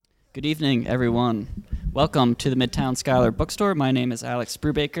Good evening, everyone. Welcome to the Midtown Scholar Bookstore. My name is Alex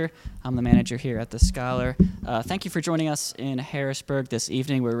Brubaker. I'm the manager here at the Scholar. Thank you for joining us in Harrisburg this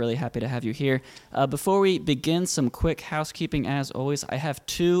evening. We're really happy to have you here. Before we begin, some quick housekeeping as always. I have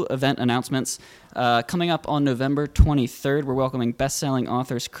two event announcements. Coming up on November 23rd, we're welcoming best-selling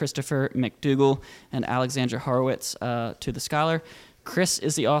authors Christopher McDougall and Alexandra Horowitz to the Scholar. Chris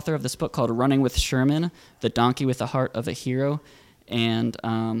is the author of this book called Running with Sherman, The Donkey with the Heart of a Hero. And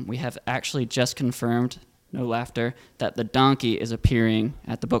we have actually just confirmed, no laughter, that the donkey is appearing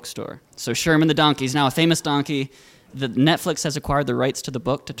at the bookstore. So Sherman the donkey is now a famous donkey. Netflix has acquired the rights to the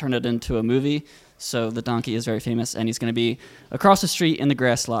book to turn it into a movie. So the donkey is very famous, and he's going to be across the street in the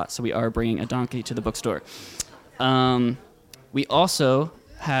grass lot. So we are bringing a donkey to the bookstore. We also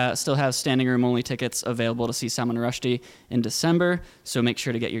still have standing room only tickets available to see Salman Rushdie in December. So make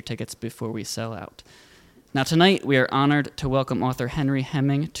sure to get your tickets before we sell out. Now tonight, we are honored to welcome author Henry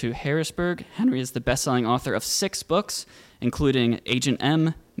Hemming to Harrisburg. Henry is the best-selling author of 6 books, including Agent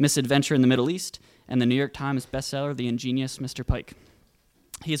M, Misadventure in the Middle East, and the New York Times bestseller, The Ingenious Mr. Pike.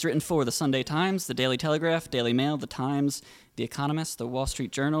 He has written for The Sunday Times, The Daily Telegraph, Daily Mail, The Times, The Economist, The Wall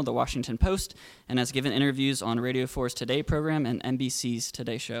Street Journal, The Washington Post, and has given interviews on Radio 4's Today program and NBC's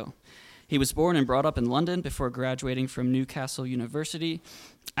Today Show. He was born and brought up in London before graduating from Newcastle University.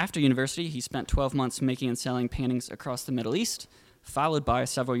 After university, he spent 12 months making and selling paintings across the Middle East, followed by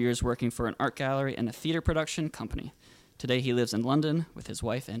several years working for an art gallery and a theater production company. Today, he lives in London with his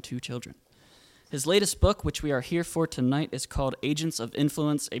wife and 2 children. His latest book, which we are here for tonight, is called Agents of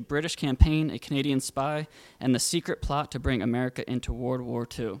Influence, A British Campaign, A Canadian Spy, and the Secret Plot to Bring America into World War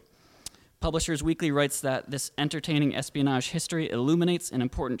II. Publishers Weekly writes that this entertaining espionage history illuminates an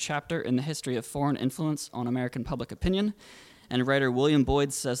important chapter in the history of foreign influence on American public opinion, and writer William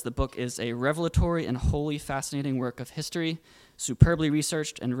Boyd says the book is a revelatory and wholly fascinating work of history, superbly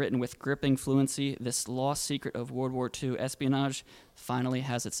researched and written with gripping fluency. This lost secret of World War II espionage finally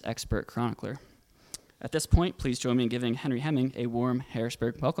has its expert chronicler. At this point, please join me in giving Henry Hemming a warm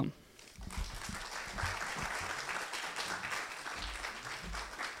Harrisburg welcome.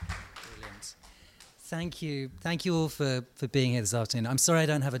 Thank you. Thank you all for being here this afternoon. I'm sorry I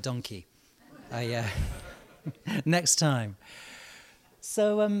don't have a donkey. Next time.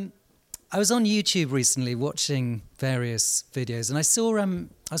 So I was on YouTube recently watching various videos, and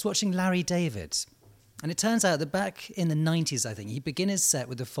I was watching Larry David. And it turns out that back in the 90s, I think, he began his set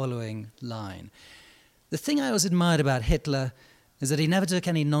with the following line. The thing I always admired about Hitler is that he never took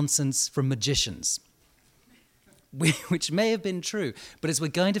any nonsense from magicians. Which may have been true, but as we're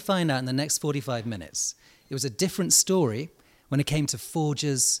going to find out in the next 45 minutes, it was a different story when it came to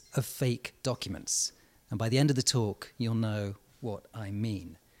forgers of fake documents. And by the end of the talk, you'll know what I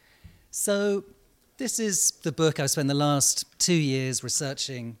mean. So this is the book I've spent the last 2 years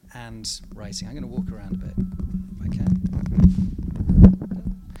researching and writing. I'm going to walk around a bit, if I can.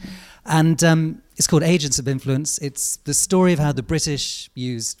 And it's called Agents of Influence. It's the story of how the British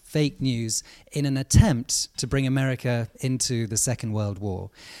used fake news in an attempt to bring America into the Second World War.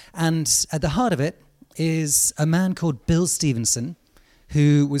 And at the heart of it is a man called Bill Stevenson,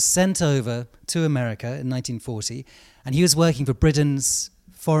 who was sent over to America in 1940, and he was working for Britain's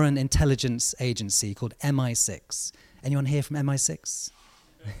foreign intelligence agency called MI6. Anyone here from MI6?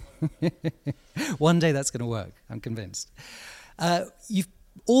 One day that's going to work, I'm convinced. You've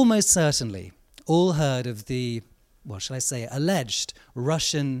almost certainly all heard of the, alleged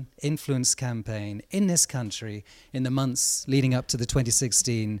Russian influence campaign in this country in the months leading up to the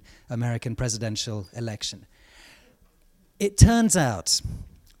 2016 American presidential election. It turns out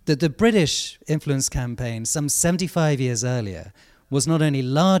that the British influence campaign some 75 years earlier was not only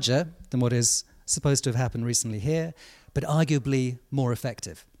larger than what is supposed to have happened recently here, but arguably more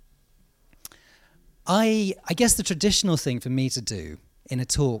effective. I guess the traditional thing for me to do in a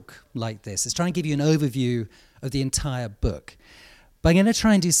talk like this is try and give you an overview of the entire book. But I'm going to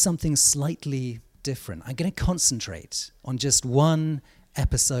try and do something slightly different. I'm going to concentrate on just one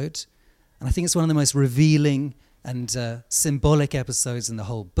episode, and I think it's one of the most revealing and symbolic episodes in the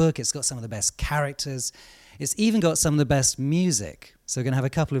whole book. It's got some of the best characters. It's even got some of the best music. So we're going to have a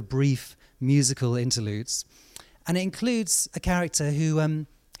couple of brief musical interludes. And it includes a character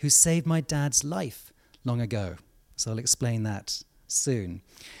who saved my dad's life long ago. So I'll explain that soon.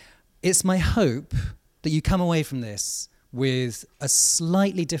 It's my hope that you come away from this with a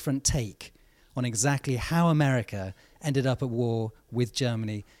slightly different take on exactly how America ended up at war with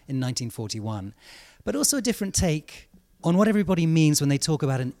Germany in 1941, but also a different take on what everybody means when they talk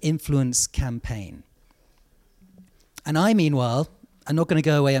about an influence campaign. And I, meanwhile, I'm not going to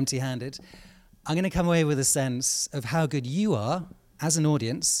go away empty-handed. I'm going to come away with a sense of how good you are, as an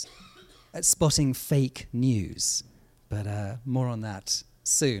audience, at spotting fake news. But more on that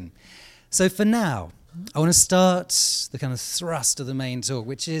soon. So for now, I want to start the kind of thrust of the main talk,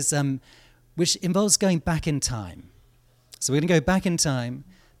 which involves going back in time. So we're going to go back in time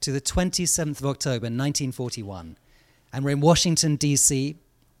to the 27th of October, 1941. And we're in Washington, D.C.,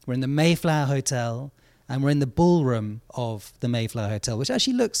 we're in the Mayflower Hotel, and we're in the ballroom of the Mayflower Hotel, which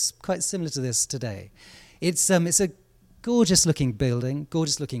actually looks quite similar to this today. It's a gorgeous-looking building,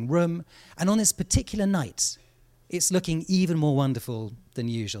 gorgeous-looking room, and on this particular night, it's looking even more wonderful than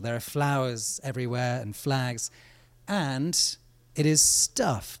usual. There are flowers everywhere and flags, and it is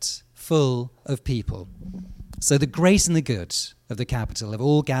stuffed full of people. So the great and the good of the capital have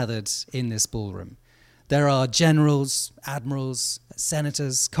all gathered in this ballroom. There are generals, admirals,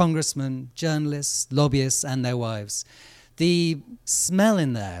 senators, congressmen, journalists, lobbyists, and their wives. The smell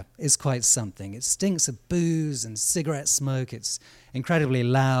in there is quite something. It stinks of booze and cigarette smoke. It's incredibly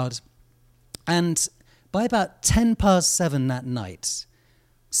loud. And by about 7:10 that night,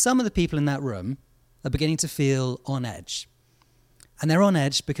 some of the people in that room are beginning to feel on edge. And they're on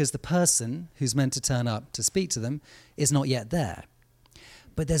edge because the person who's meant to turn up to speak to them is not yet there.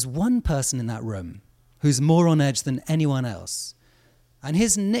 But there's one person in that room who's more on edge than anyone else. And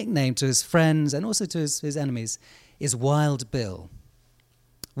his nickname to his friends and also to his enemies is Wild Bill.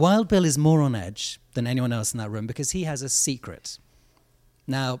 Wild Bill is more on edge than anyone else in that room because he has a secret.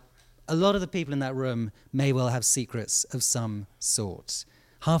 Now, a lot of the people in that room may well have secrets of some sort.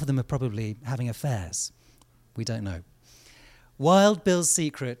 Half of them are probably having affairs. We don't know. Wild Bill's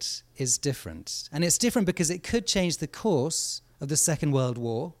secret is different. And it's different because it could change the course of the Second World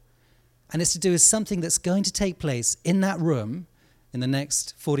War. And it's to do with something that's going to take place in that room in the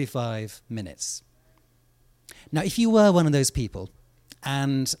next 45 minutes. Now, if you were one of those people,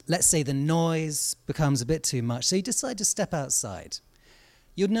 and let's say the noise becomes a bit too much, so you decide to step outside,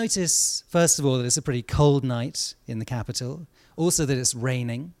 you'd notice, first of all, that it's a pretty cold night in the capital, also that it's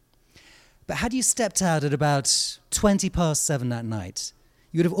raining. But had you stepped out at about 7:20 that night,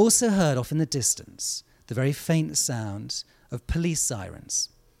 you would have also heard off in the distance the very faint sound of police sirens.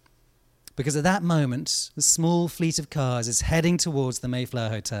 Because at that moment, the small fleet of cars is heading towards the Mayflower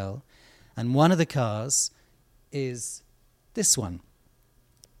Hotel, and one of the cars is this one.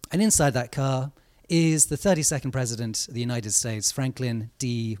 And inside that car is the 32nd President of the United States, Franklin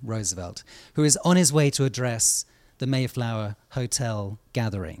D. Roosevelt, who is on his way to address the Mayflower Hotel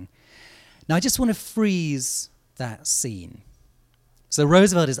gathering. Now, I just want to freeze that scene. So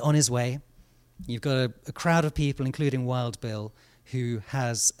Roosevelt is on his way. You've got a crowd of people, including Wild Bill, who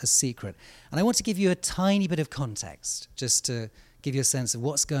has a secret. And I want to give you a tiny bit of context, just to give you a sense of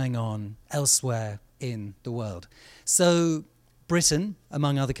what's going on elsewhere in the world. So Britain,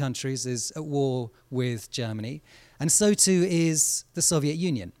 among other countries, is at war with Germany, and so too is the Soviet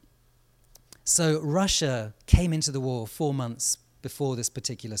Union. So Russia came into the war 4 months before this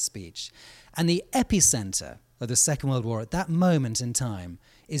particular speech. And the epicenter of the Second World War at that moment in time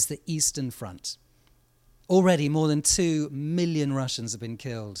is the Eastern Front. Already more than 2 million Russians have been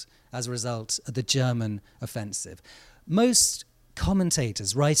killed as a result of the German offensive. Most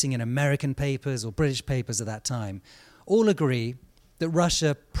commentators writing in American papers or British papers at that time all agree that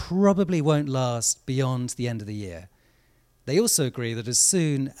Russia probably won't last beyond the end of the year. They also agree that as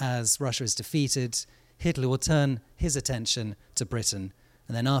soon as Russia is defeated, Hitler will turn his attention to Britain,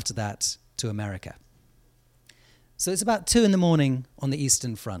 and then after that, to America. So it's about 2 a.m. on the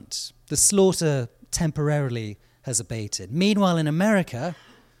Eastern Front. The slaughter temporarily has abated. Meanwhile, in America,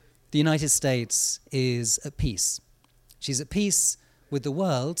 the United States is at peace. She's at peace with the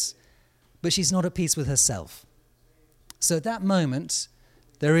world, but she's not at peace with herself. So at that moment,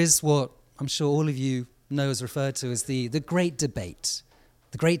 there is what I'm sure all of you know is referred to as the Great Debate.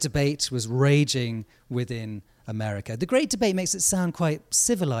 The Great Debate was raging within America. The Great Debate makes it sound quite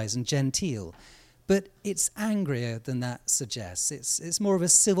civilized and genteel, but it's angrier than that suggests. It's more of a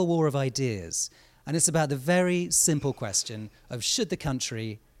civil war of ideas, and it's about the very simple question of should the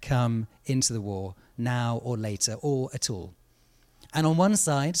country come into the war now or later or at all. And on one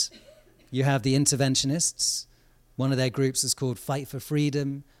side, you have the interventionists. One of their groups is called Fight for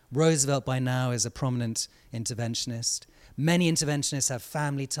Freedom. Roosevelt by now is a prominent interventionist. Many interventionists have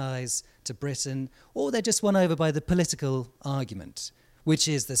family ties to Britain, or they're just won over by the political argument, which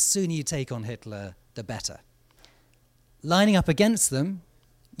is the sooner you take on Hitler, the better. Lining up against them,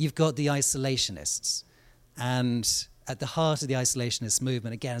 you've got the isolationists. And at the heart of the isolationist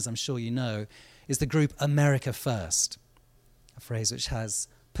movement, again, as I'm sure you know, is the group America First, a phrase which has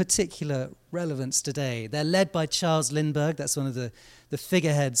particular relevance today. They're led by Charles Lindbergh. That's one of the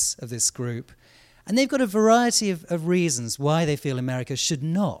figureheads of this group. And they've got a variety of reasons why they feel America should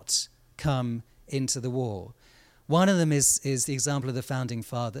not come into the war. One of them is the example of the Founding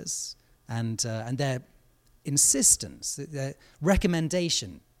Fathers and their insistence, their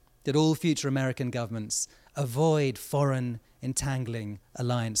recommendation that all future American governments avoid foreign entangling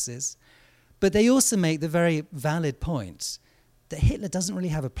alliances. But they also make the very valid point that Hitler doesn't really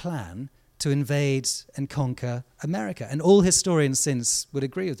have a plan to invade and conquer America. And all historians since would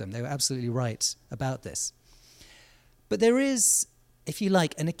agree with them. They were absolutely right about this. But there is, if you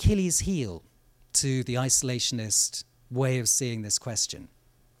like, an Achilles heel to the isolationist way of seeing this question.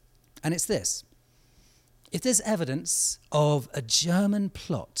 And it's this. If there's evidence of a German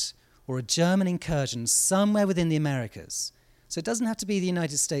plot or a German incursion somewhere within the Americas, so it doesn't have to be the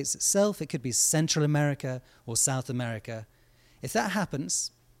United States itself, it could be Central America or South America. If that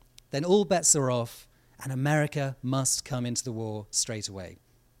happens, then all bets are off and America must come into the war straight away.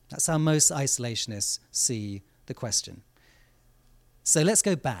 That's how most isolationists see the question. So let's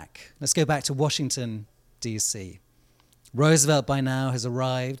go back. Let's go back to Washington, D.C. Roosevelt by now has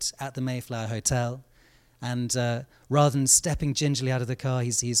arrived at the Mayflower Hotel, and rather than stepping gingerly out of the car,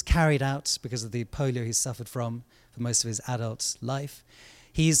 he's carried out because of the polio he's suffered from for most of his adult life.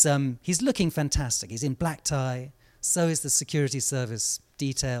 He's looking fantastic. He's in black tie. So is the security service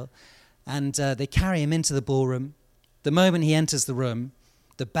detail. And they carry him into the ballroom. The moment he enters the room,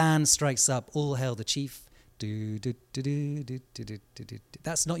 the band strikes up "All Hail the Chief." Do, do, do, do, do, do, do, do, do.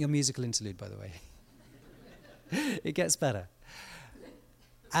 That's not your musical interlude, by the way. It gets better.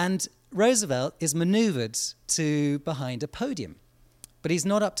 And Roosevelt is maneuvered to behind a podium, but he's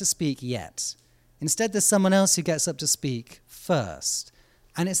not up to speak yet. Instead, there's someone else who gets up to speak first,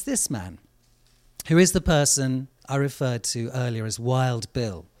 and it's this man, who is the person I referred to earlier as Wild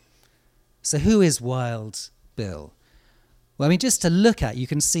Bill. So who is Wild Bill? Well, I mean, just to look at, you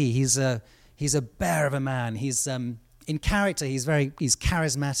can see he's a bear of a man. He's in character, he's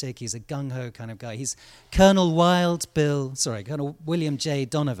charismatic, he's a gung-ho kind of guy. He's Colonel William J.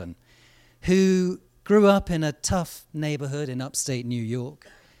 Donovan, who grew up in a tough neighborhood in upstate New York,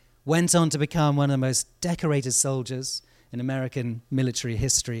 went on to become one of the most decorated soldiers in American military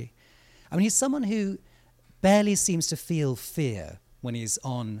history. I mean, he's someone who barely seems to feel fear when he's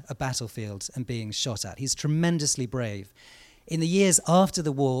on a battlefield and being shot at. He's tremendously brave. In the years after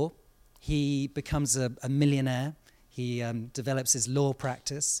the war, he becomes a millionaire. He develops his law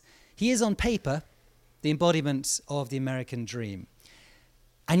practice. He is, on paper, the embodiment of the American dream.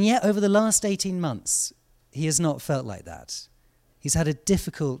 And yet, over the last 18 months, he has not felt like that. He's had a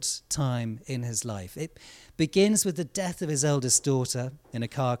difficult time in his life. It begins with the death of his eldest daughter in a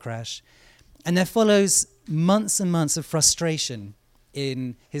car crash, and there follows months and months of frustration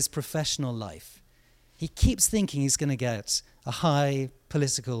in his professional life. He keeps thinking he's going to get a high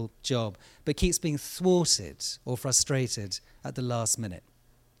political job, but keeps being thwarted or frustrated at the last minute.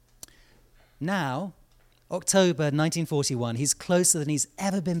 Now, October 1941, he's closer than he's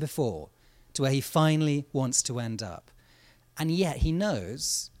ever been before to where he finally wants to end up. And yet he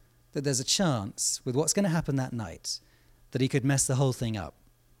knows that there's a chance, with what's going to happen that night, that he could mess the whole thing up.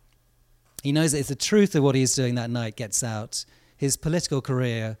 He knows that if the truth of what he's doing that night gets out, his political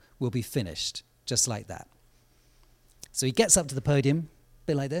career will be finished, just like that. So he gets up to the podium, a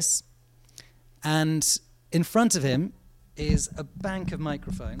bit like this, and in front of him is a bank of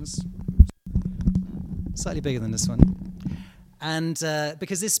microphones, slightly bigger than this one. And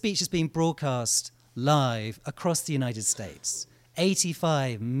because this speech is being broadcast live across the United States,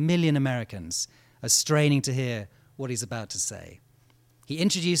 85 million Americans are straining to hear what he's about to say. He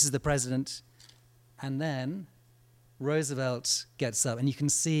introduces the president, and then Roosevelt gets up, and you can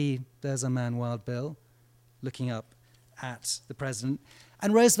see there's our man Wild Bill looking up at the president,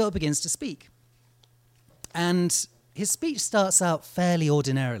 and Roosevelt begins to speak. And his speech starts out fairly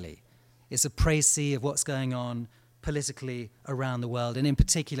ordinarily. It's a précis of what's going on politically around the world, and in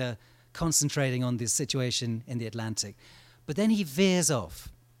particular concentrating on this situation in the Atlantic. But then he veers off,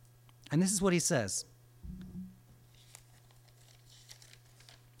 and this is what he says.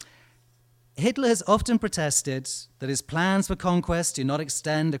 Hitler has often protested that his plans for conquest do not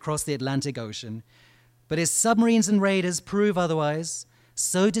extend across the Atlantic Ocean, but his submarines and raiders prove otherwise.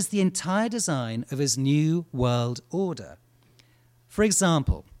 So does the entire design of his new world order. For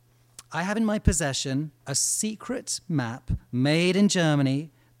example, I have in my possession a secret map made in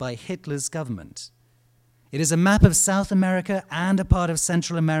Germany by Hitler's government. It is a map of South America and a part of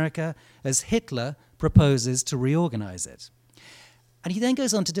Central America as Hitler proposes to reorganize it. And he then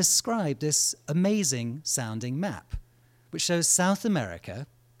goes on to describe this amazing sounding map, which shows South America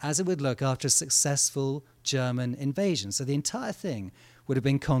as it would look after a successful German invasion. So the entire thing would have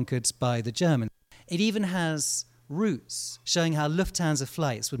been conquered by the Germans. It even has routes showing how Lufthansa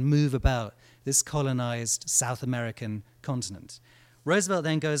flights would move about this colonized South American continent. Roosevelt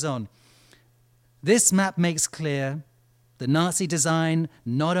then goes on, "This map makes clear the Nazi design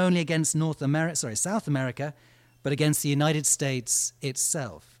not only against South America, but against the United States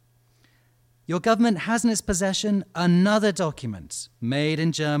itself. Your government has in its possession another document made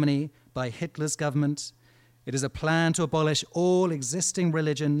in Germany by Hitler's government. It is a plan to abolish all existing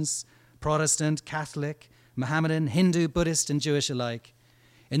religions, Protestant, Catholic, Mohammedan, Hindu, Buddhist, and Jewish alike.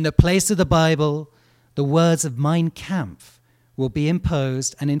 In the place of the Bible, the words of Mein Kampf will be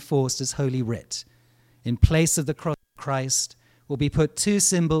imposed and enforced as holy writ. In place of the cross of Christ will be put two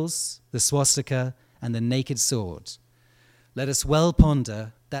symbols, the swastika and the naked sword. Let us well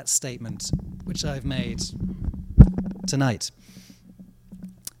ponder that statement which I've made tonight."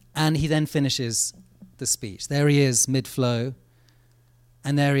 And he then finishes the speech. There he is, mid-flow,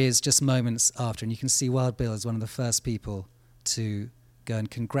 and there he is just moments after. And you can see Wild Bill is one of the first people to go and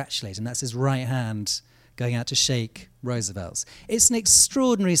congratulate him. That's his right hand going out to shake Roosevelt's. It's an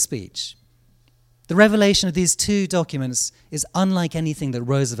extraordinary speech. The revelation of these two documents is unlike anything that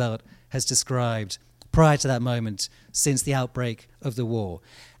Roosevelt has described prior to that moment since the outbreak of the war.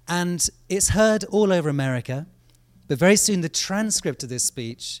 And it's heard all over America, but very soon the transcript of this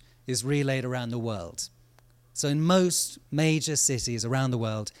speech is relayed around the world. So in most major cities around the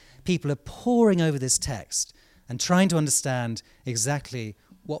world, people are poring over this text and trying to understand exactly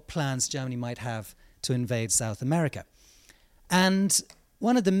what plans Germany might have to invade South America. And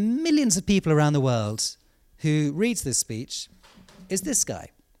one of the millions of people around the world who reads this speech is this guy.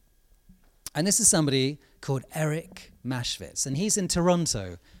 And this is somebody called Eric Maschwitz, and he's in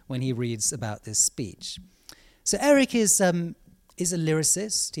Toronto when he reads about this speech. So Eric is a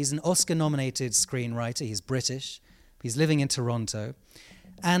lyricist. He's an Oscar-nominated screenwriter. He's British. He's living in Toronto.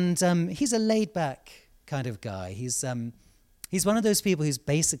 And he's a laid-back kind of guy. He's one of those people who's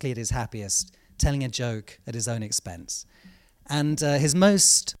basically at his happiest telling a joke at his own expense. And his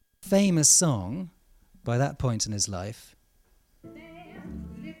most famous song by that point in his life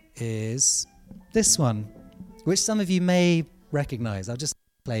is this one, which some of you may recognize. I'll just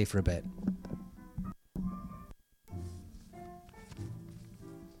play for a bit.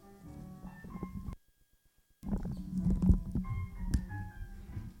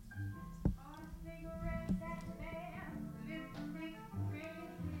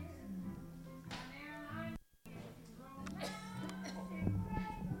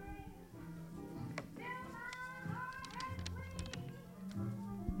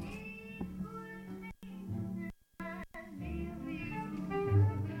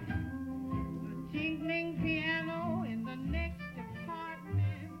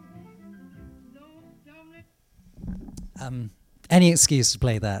 Any excuse to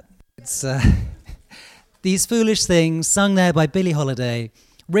play that. It's These Foolish Things, sung there by Billie Holiday,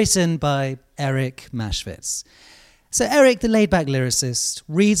 written by Eric Maschwitz. So Eric, the laid-back lyricist,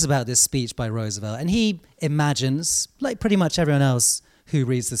 reads about this speech by Roosevelt, and he imagines, like pretty much everyone else who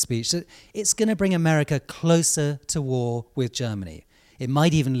reads the speech, that it's going to bring America closer to war with Germany. It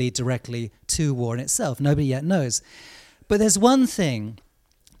might even lead directly to war in itself. Nobody yet knows. But there's one thing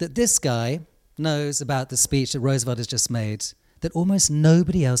that this guy knows about the speech that Roosevelt has just made that almost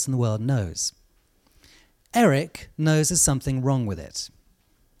nobody else in the world knows. Eric knows there's something wrong with it.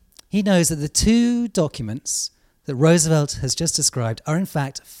 He knows that the two documents that Roosevelt has just described are in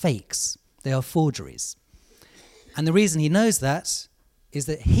fact fakes. They are forgeries. And the reason he knows that is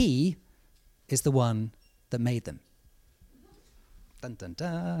that he is the one that made them. Dun, dun,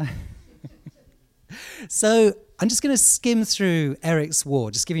 dun. So I'm just going to skim through Eric's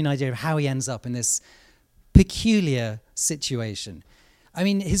war, just give you an idea of how he ends up in this peculiar situation. I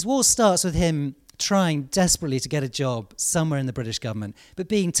mean, his war starts with him trying desperately to get a job somewhere in the British government, but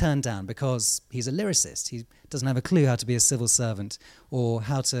being turned down because he's a lyricist. He doesn't have a clue how to be a civil servant or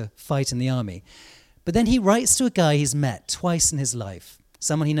how to fight in the army. But then he writes to a guy he's met twice in his life,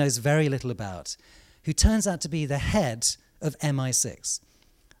 someone he knows very little about, who turns out to be the head of MI6.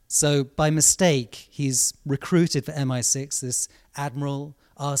 So by mistake, he's recruited for MI6. This admiral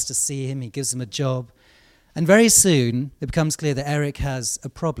asks to see him. He gives him a job. And very soon, it becomes clear that Eric has a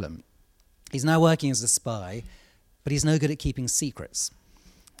problem. He's now working as a spy, but he's no good at keeping secrets.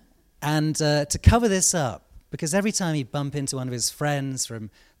 And to cover this up, because every time he'd bump into one of his friends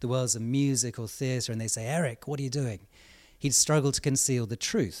from the worlds of music or theatre, and they say, "Eric, what are you doing?" he'd struggle to conceal the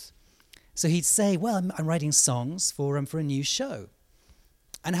truth. So he'd say, "Well, I'm writing songs for a new show."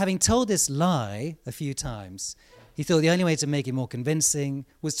 And having told this lie a few times, he thought the only way to make it more convincing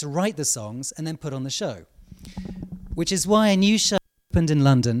was to write the songs and then put on the show. Which is why a new show opened in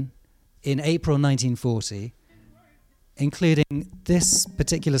London in April 1940 including this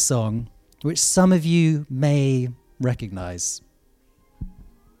particular song, which some of you may recognize.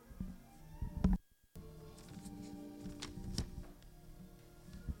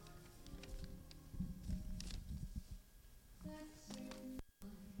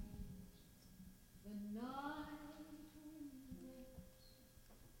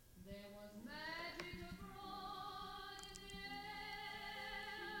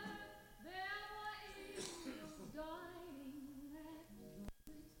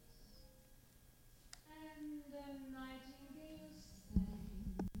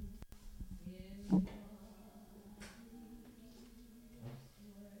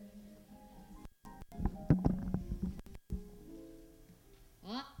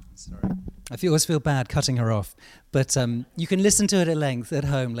 Sorry. I always feel bad cutting her off, but you can listen to it at length at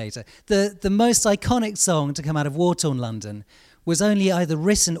home later. The most iconic song to come out of war-torn London was only either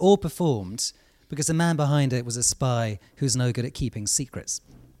written or performed because the man behind it was a spy who's no good at keeping secrets.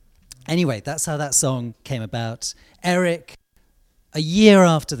 Anyway, that's how that song came about. Eric, a year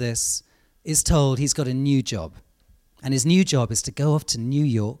after this, is told he's got a new job. And his new job is to go off to New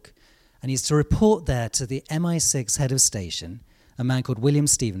York, and he's to report there to the MI6 head of station, a man called William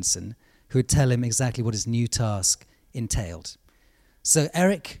Stevenson, who would tell him exactly what his new task entailed. So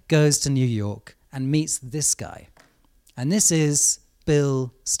Eric goes to New York and meets this guy. And this is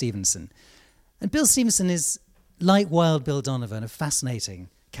Bill Stevenson. And Bill Stevenson is, like Wild Bill Donovan, a fascinating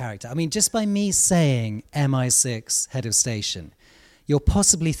character. I mean, just by me saying MI6 head of station, you're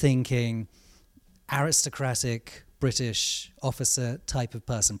possibly thinking aristocratic British officer type of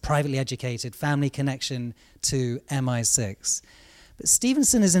person, privately educated, family connection to MI6. But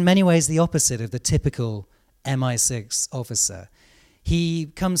Stevenson is in many ways the opposite of the typical MI6 officer.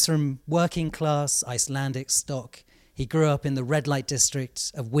 He comes from working class Icelandic stock. He grew up in the red light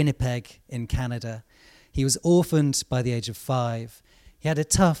district of Winnipeg in Canada. He was orphaned by the age of 5. He had a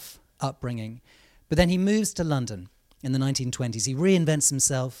tough upbringing. But then he moves to London in the 1920s. He reinvents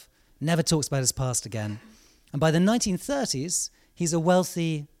himself, never talks about his past again. And by the 1930s, he's a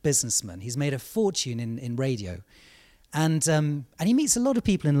wealthy businessman. He's made a fortune in radio. And he meets a lot of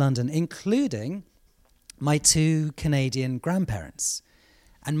people in London, including my 2 Canadian grandparents.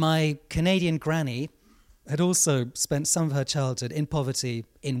 And my Canadian granny had also spent some of her childhood in poverty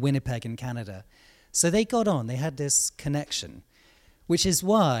in Winnipeg in Canada. So they got on, they had this connection, which is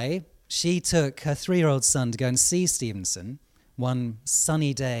why she took her 3-year-old son to go and see Stevenson one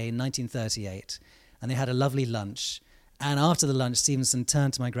sunny day in 1938, and they had a lovely lunch. And after the lunch, Stevenson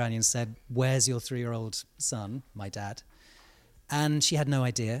turned to my granny and said, "Where's your 3-year-old son?" my dad. And she had no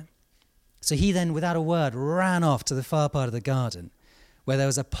idea. So he then, without a word, ran off to the far part of the garden where there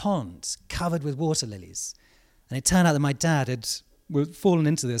was a pond covered with water lilies. And it turned out that my dad had fallen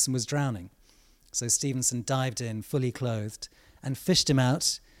into this and was drowning. So Stevenson dived in, fully clothed, and fished him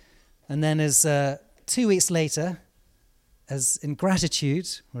out. And then as 2 weeks later, as in gratitude,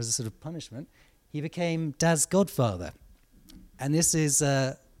 or as a sort of punishment, he became Dad's godfather. And this is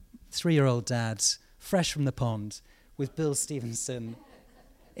 3-year-old Dad, fresh from the pond, with Bill Stevenson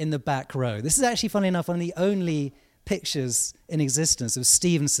in the back row. This is actually, funny enough, one of the only pictures in existence of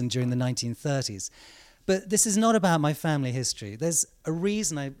Stevenson during the 1930s. But this is not about my family history. There's a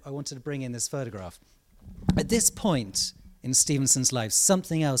reason I wanted to bring in this photograph. At this point in Stevenson's life,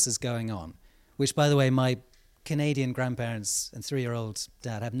 something else is going on, which, by the way, my Canadian grandparents and 3-year-old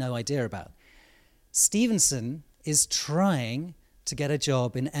dad have no idea about. Stevenson is trying to get a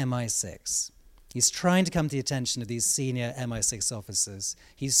job in MI6. He's trying to come to the attention of these senior MI6 officers.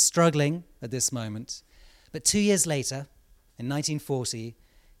 He's struggling at this moment. But 2 years later, in 1940,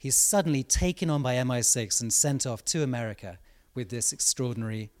 he's suddenly taken on by MI6 and sent off to America with this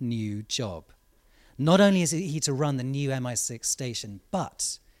extraordinary new job. Not only is he to run the new MI6 station,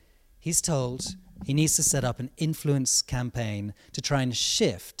 but he's told he needs to set up an influence campaign to try and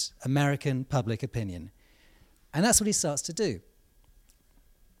shift American public opinion. And that's what he starts to do.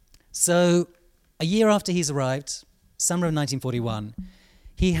 So a year after he's arrived, summer of 1941,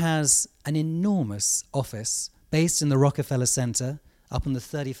 he has an enormous office based in the Rockefeller Center, up on the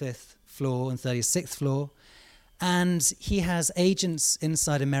 35th floor and 36th floor. And he has agents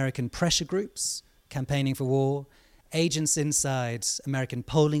inside American pressure groups campaigning for war, agents inside American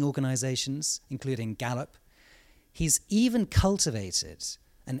polling organizations, including Gallup. He's even cultivated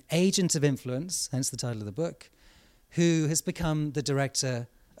an agent of influence, hence the title of the book, who has become the director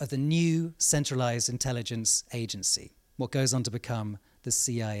of the new centralized intelligence agency, what goes on to become the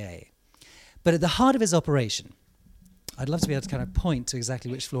CIA. But at the heart of his operation, I'd love to be able to kind of point to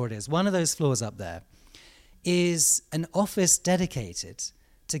exactly which floor it is. One of those floors up there is an office dedicated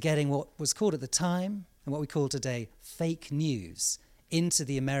to getting what was called at the time and what we call today fake news into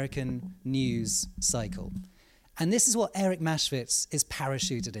the American news cycle. And this is what Eric Maschwitz is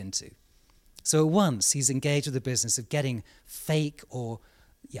parachuted into. So at once, he's engaged with the business of getting fake or,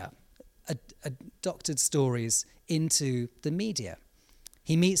 doctored stories into the media.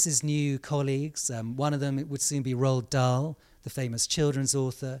 He meets his new colleagues. One of them would soon be Roald Dahl, the famous children's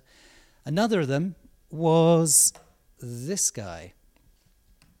author. Another of them was this guy,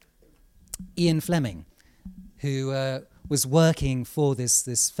 Ian Fleming, who was working for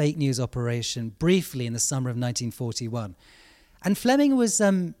this fake news operation briefly in the summer of 1941. And Fleming was, I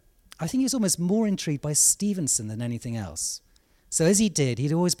think he was almost more intrigued by Stevenson than anything else. So as he did,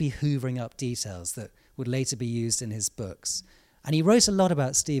 he'd always be hoovering up details that would later be used in his books. And he wrote a lot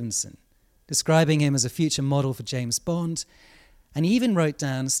about Stevenson, describing him as a future model for James Bond. And he even wrote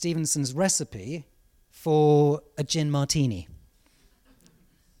down Stevenson's recipe for a gin martini,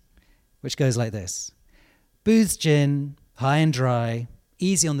 which goes like this. Booth's gin, high and dry,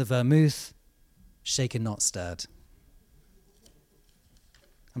 easy on the vermouth, shaken not stirred.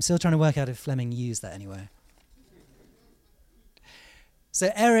 I'm still trying to work out if Fleming used that anywhere. So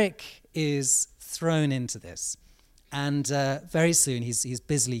Eric is thrown into this. And very soon he's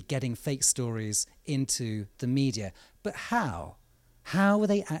busily getting fake stories into the media. But how? How were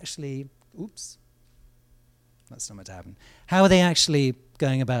they actually... Oops. That's not meant to happen. How are they actually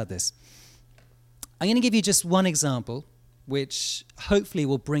going about this? I'm going to give you just one example, which hopefully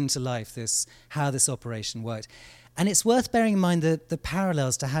will bring to life how this operation worked. And it's worth bearing in mind the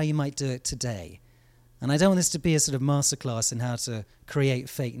parallels to how you might do it today. And I don't want this to be a sort of masterclass in how to create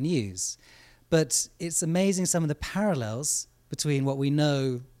fake news. But it's amazing some of the parallels between what we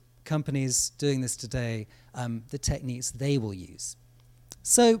know companies doing this today, the techniques they will use.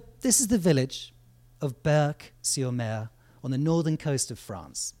 So this is the village of Berck-sur-Mer on the northern coast of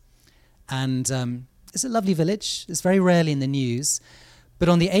France. And it's a lovely village. It's very rarely in the news. But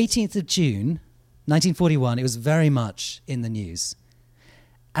on the 18th of June, 1941, it was very much in the news.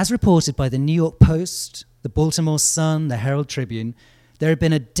 As reported by the New York Post, the Baltimore Sun, the Herald Tribune, there had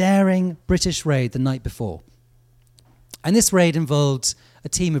been a daring British raid the night before. And this raid involved a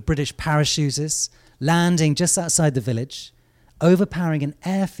team of British parachutists landing just outside the village, overpowering an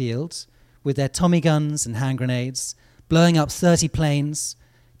airfield with their Tommy guns and hand grenades, blowing up 30 planes,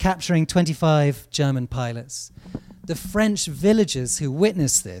 capturing 25 German pilots. The French villagers who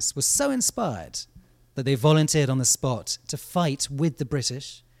witnessed this were so inspired that they volunteered on the spot to fight with the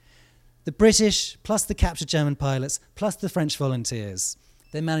British. The British, plus the captured German pilots, plus the French volunteers,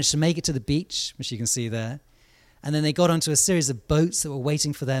 they managed to make it to the beach, which you can see there, and then they got onto a series of boats that were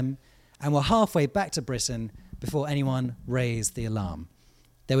waiting for them and were halfway back to Britain before anyone raised the alarm.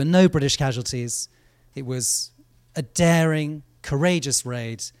 There were no British casualties. It was a daring, courageous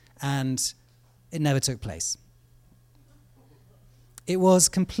raid, and it never took place. It was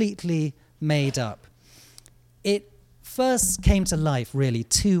completely made up. It first came to life, really,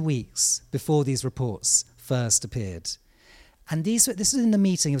 2 weeks before these reports first appeared. And this was in the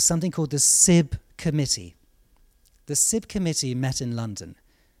meeting of something called the SIB Committee. The SIB Committee met in London,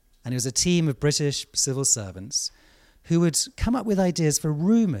 and it was a team of British civil servants who would come up with ideas for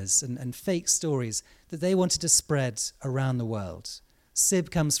rumours and fake stories that they wanted to spread around the world.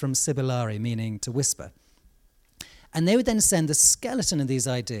 Sib comes from sibilare, meaning to whisper. And they would then send the skeleton of these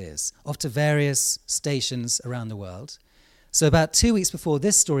ideas off to various stations around the world. So about 2 weeks before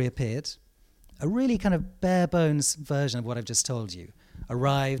this story appeared, a really kind of bare bones version of what I've just told you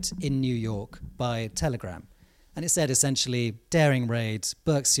arrived in New York by telegram. And it said essentially, daring raid,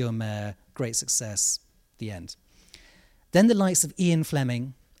 Berck-sur-Mer, great success, the end. Then the likes of Ian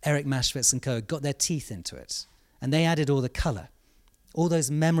Fleming, Eric Maschwitz and co. got their teeth into it. And they added all the colour, all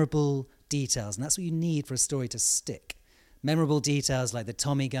those memorable details. And that's what you need for a story to stick. Memorable details like the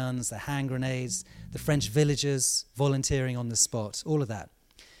Tommy guns, the hand grenades, the French villagers volunteering on the spot, all of that.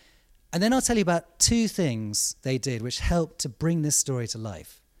 And then I'll tell you about 2 things they did which helped to bring this story to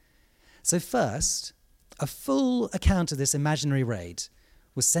life. So first, a full account of this imaginary raid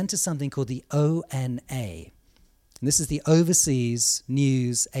was sent to something called the ONA. And this is the Overseas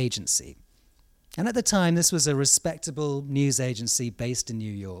News Agency. And at the time, this was a respectable news agency based in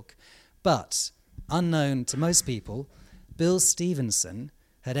New York. But, unknown to most people, Bill Stevenson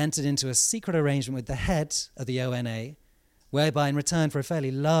had entered into a secret arrangement with the head of the ONA, whereby in return for a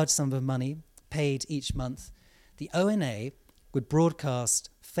fairly large sum of money paid each month, the ONA would broadcast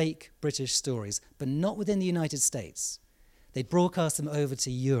fake British stories, but not within the United States. They'd broadcast them over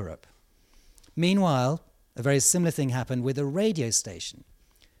to Europe. Meanwhile, a very similar thing happened with a radio station.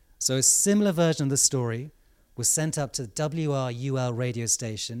 So a similar version of the story was sent up to the WRUL radio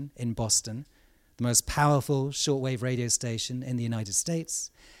station in Boston. the most powerful shortwave radio station in the United States.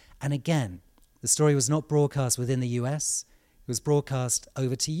 And again, the story was not broadcast within the US, it was broadcast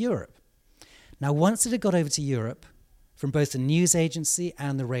over to Europe. Now, once it had got over to Europe, from both the news agency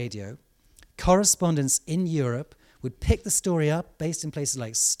and the radio, correspondents in Europe would pick the story up based in places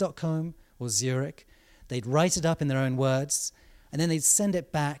like Stockholm or Zurich. They'd write it up in their own words, and then they'd send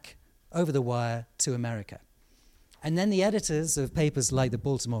it back over the wire to America. And then the editors of papers like the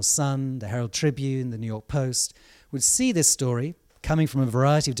Baltimore Sun, the Herald Tribune, the New York Post would see this story coming from a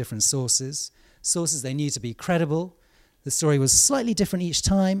variety of different sources they knew to be credible. The story was slightly different each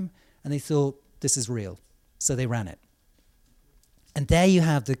time, and they thought, this is real. So they ran it. And there you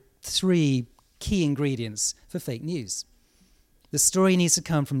have the three key ingredients for fake news. The story needs to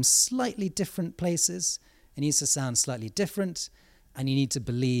come from slightly different places, it needs to sound slightly different, and you need to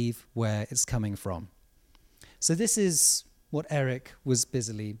believe where it's coming from. So this is what Eric was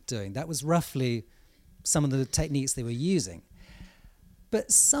busily doing. That was roughly some of the techniques they were using.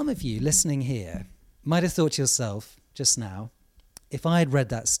 But some of you listening here might have thought to yourself just now, if I had read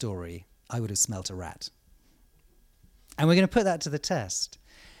that story, I would have smelt a rat. And we're going to put that to the test.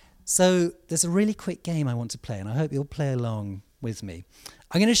 So there's a really quick game I want to play, and I hope you'll play along with me.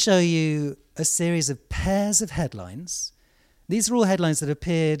 I'm going to show you a series of pairs of headlines. These are all headlines that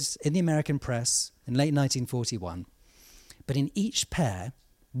appeared in the American press in late 1941. But in each pair,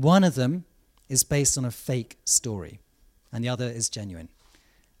 one of them is based on a fake story, and the other is genuine.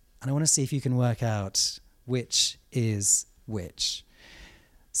 And I want to see if you can work out which is which.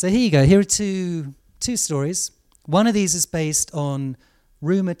 So here you go. Here are two stories. One of these is based on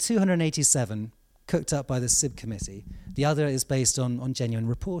Rumour 287, cooked up by the SIB committee. The other is based on genuine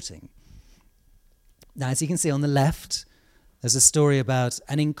reporting. Now, as you can see on the left, there's a story about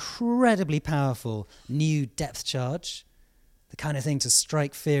an incredibly powerful new depth charge, the kind of thing to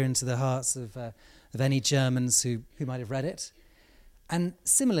strike fear into the hearts of any Germans who might have read it. And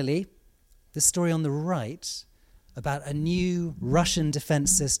similarly, the story on the right about a new Russian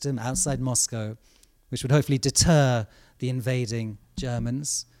defense system outside Moscow, which would hopefully deter the invading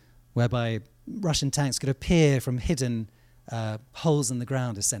Germans, whereby Russian tanks could appear from hidden holes in the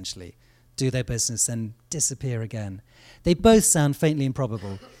ground, essentially, do their business, and disappear again. They both sound faintly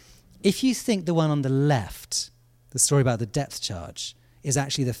improbable. If you think the one on the left, the story about the depth charge, is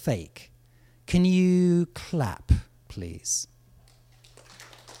actually the fake, can you clap, please?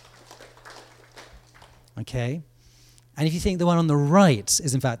 Okay. And if you think the one on the right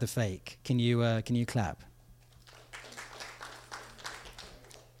is in fact the fake, can you clap?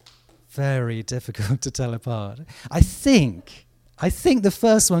 Very difficult to tell apart. I think the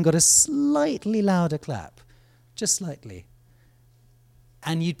first one got a slightly louder clap, just slightly.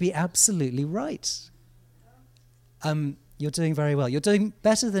 And you'd be absolutely right. You're doing very well. You're doing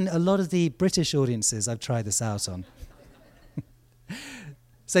better than a lot of the British audiences I've tried this out on.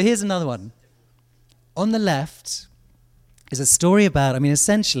 So here's another one. On the left is a story about,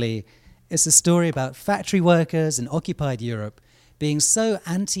 essentially, it's a story about factory workers in occupied Europe being so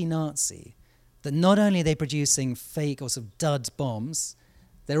anti-Nazi that not only are they producing fake or sort of dud bombs,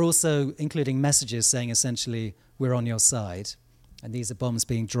 they're also including messages saying essentially, we're on your side. And these are bombs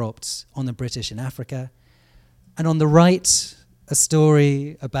being dropped on the British in Africa. And on the right, a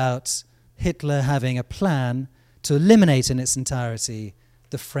story about Hitler having a plan to eliminate in its entirety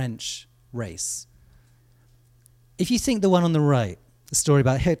the French race. If you think the one on the right, the story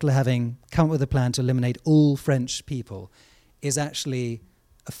about Hitler having come up with a plan to eliminate all French people, is actually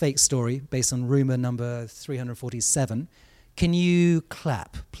a fake story based on rumour number 347, can you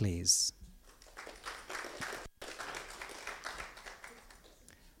clap, please?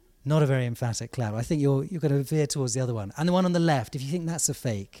 Not a very emphatic clap. I think you're going to veer towards the other one. And the one on the left, if you think that's a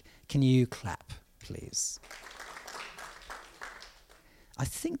fake, can you clap, please? I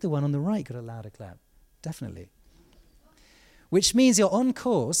think the one on the right got a louder clap. Definitely. Which means you're on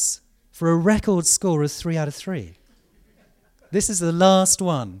course for a record score of 3 out of 3. This is the last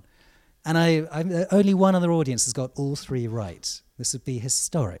one. And only one other audience has got all 3 right. This would be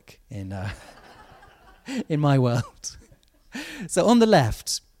historic in my world. So on the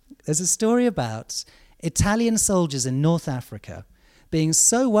left, there's a story about Italian soldiers in North Africa being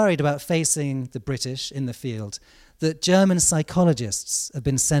so worried about facing the British in the field that German psychologists have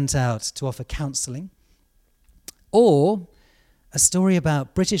been sent out to offer counselling. Or a story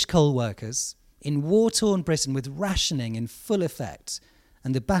about British coal workers in war-torn Britain with rationing in full effect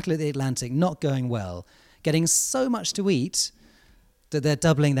and the Battle of the Atlantic not going well, getting so much to eat that they're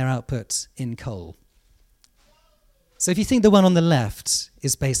doubling their output in coal. So if you think the one on the left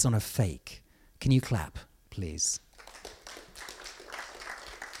is based on a fake, can you clap, please?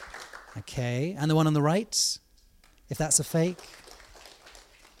 Okay, and the one on the right, if that's a fake?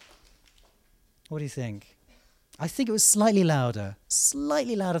 What do you think? I think it was slightly louder than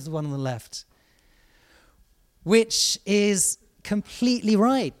the one on the left, which is completely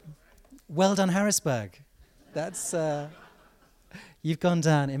right. Well done, Harrisburg. That's you've gone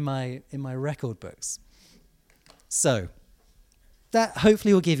down in my record books. So that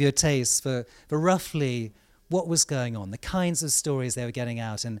hopefully will give you a taste for roughly what was going on, the kinds of stories they were getting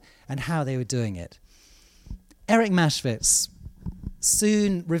out, and how they were doing it. Eric Maschwitz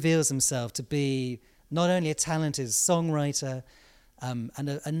soon reveals himself to be not only a talented songwriter and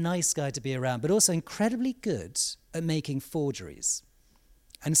a nice guy to be around, but also incredibly good at making forgeries.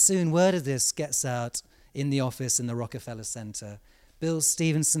 And soon word of this gets out in the office in the Rockefeller Center. Bill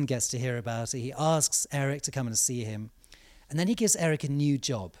Stevenson gets to hear about it. He asks Eric to come and see him. And then he gives Eric a new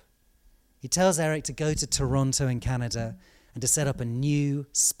job. He tells Eric to go to Toronto in Canada and to set up a new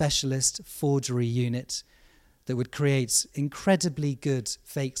specialist forgery unit that would create incredibly good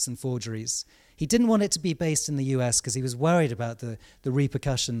fakes and forgeries. He didn't want it to be based in the US because he was worried about the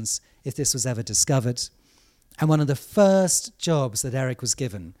repercussions if this was ever discovered. And one of the first jobs that Eric was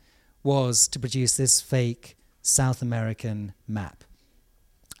given was to produce this fake South American map.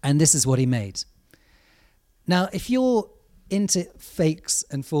 And this is what he made. Now, if you're into fakes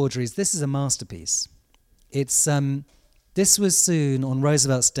and forgeries, this is a masterpiece. It's this was soon on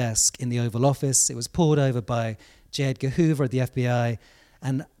Roosevelt's desk in the Oval Office. It was pored over by J. Edgar Hoover at the FBI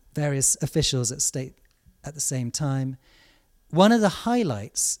and various officials at state at the same time. One of the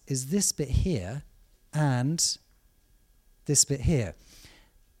highlights is this bit here and this bit here.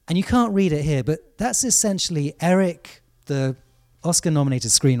 And you can't read it here, but that's essentially Eric, the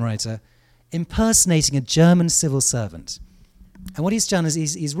Oscar-nominated screenwriter, impersonating a German civil servant. And what he's done is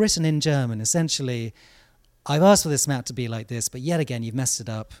he's written in German, essentially, I've asked for this map to be like this, but yet again, you've messed it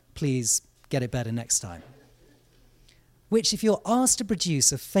up. Please get it better next time. Which, if you're asked to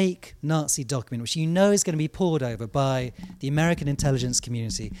produce a fake Nazi document, which you know is going to be pored over by the American intelligence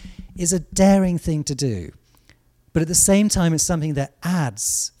community, is a daring thing to do. But at the same time, it's something that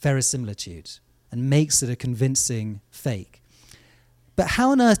adds verisimilitude and makes it a convincing fake. But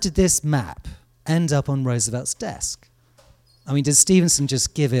how on earth did this map end up on Roosevelt's desk? I mean, did Stevenson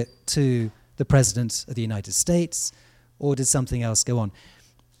just give it to the President of the United States, or did something else go on?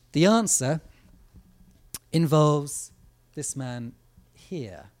 The answer involves this man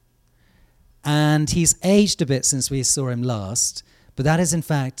here. And he's aged a bit since we saw him last, but that is in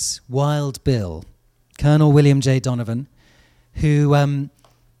fact Wild Bill, Colonel William J. Donovan, who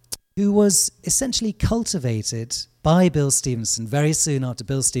was essentially cultivated by Bill Stevenson very soon after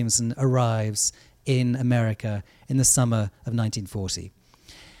Bill Stevenson arrives in America in the summer of 1940.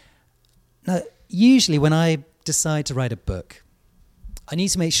 Now, usually when I decide to write a book, I need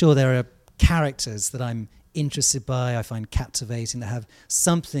to make sure there are characters that I'm interested by, I find captivating, that have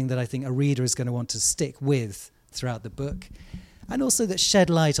something that I think a reader is going to want to stick with throughout the book, and also that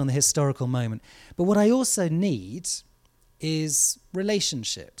shed light on the historical moment. But what I also need is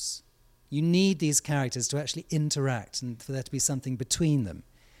relationships. You need these characters to actually interact and for there to be something between them.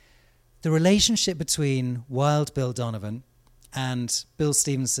 The relationship between Wild Bill Donovan and Bill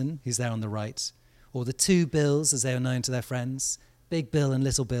Stevenson, who's there on the right, or the two Bills, as they were known to their friends, Big Bill and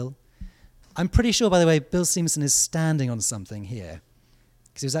Little Bill. I'm pretty sure, by the way, Bill Stevenson is standing on something here,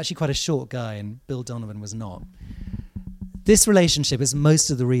 because he was actually quite a short guy and Bill Donovan was not. This relationship is most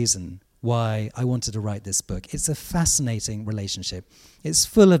of the reason why I wanted to write this book. It's a fascinating relationship. It's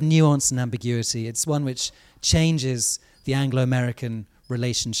full of nuance and ambiguity. It's one which changes the Anglo-American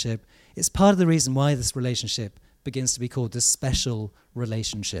relationship. It's part of the reason why this relationship begins to be called the special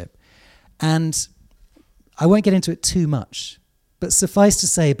relationship. And I won't get into it too much, but suffice to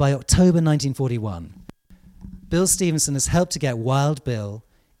say, by October 1941, Bill Stevenson has helped to get Wild Bill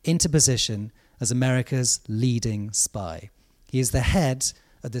into position as America's leading spy. He is the head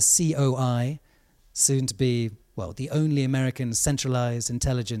of the COI, soon to be, well, the only American centralized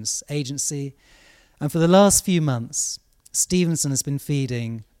intelligence agency. And for the last few months, Stevenson has been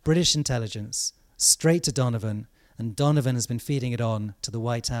feeding British intelligence straight to Donovan, and Donovan has been feeding it on to the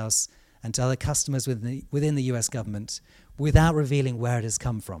White House and to other customers within the US government without revealing where it has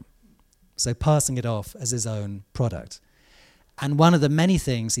come from. So passing it off as his own product. And one of the many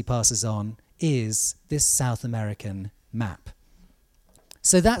things he passes on is this South American map.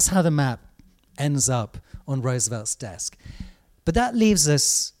 So that's how the map ends up on Roosevelt's desk. But that leaves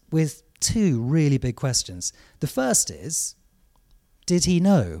us with two really big questions. The first is, did he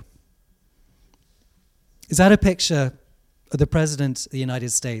know? Is that a picture of the President of the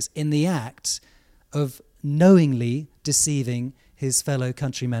United States in the act of knowingly deceiving his fellow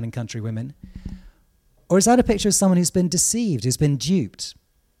countrymen and countrywomen? Or is that a picture of someone who's been deceived, who's been duped,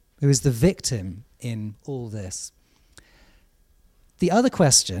 who is the victim in all this? The other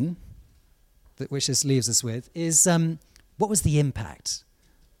question, which this leaves us with, is what was the impact?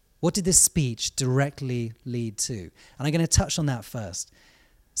 What did this speech directly lead to? And I'm going to touch on that first.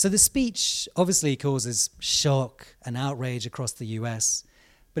 So the speech obviously causes shock and outrage across the US,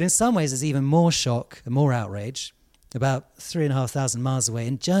 but in some ways there's even more shock and more outrage about 3,500 miles away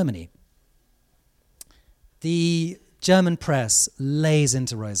in Germany. The German press lays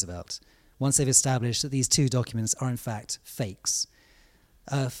into Roosevelt once they've established that these two documents are in fact fakes.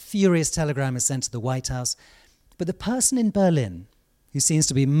 A furious telegram is sent to the White House, but the person in Berlin who seems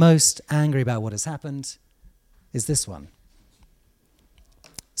to be most angry about what has happened is this one.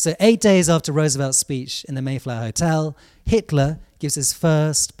 So 8 days after Roosevelt's speech in the Mayflower Hotel, Hitler gives his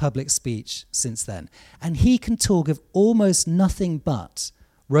first public speech since then. And he can talk of almost nothing but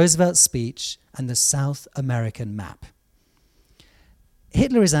Roosevelt's speech and the South American map.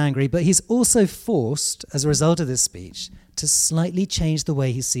 Hitler is angry, but he's also forced, as a result of this speech, to slightly change the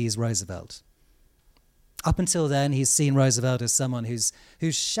way he sees Roosevelt. Up until then, he's seen Roosevelt as someone who's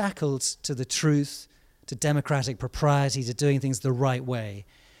shackled to the truth, to democratic propriety, to doing things the right way.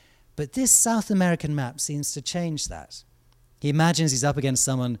 But this South American map seems to change that. He imagines he's up against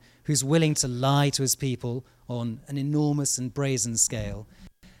someone who's willing to lie to his people on an enormous and brazen scale.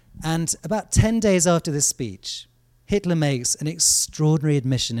 And about 10 days after this speech, Hitler makes an extraordinary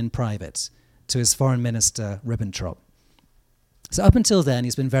admission in private to his foreign minister, Ribbentrop. So up until then,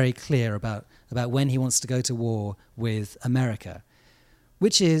 he's been very clear about when he wants to go to war with America,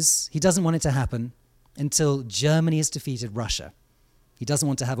 which is he doesn't want it to happen until Germany has defeated Russia. He doesn't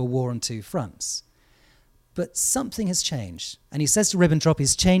want to have a war on two fronts. But something has changed. And he says to Ribbentrop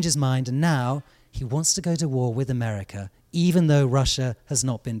he's changed his mind, and now he wants to go to war with America, even though Russia has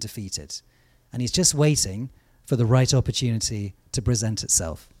not been defeated. And he's just waiting for the right opportunity to present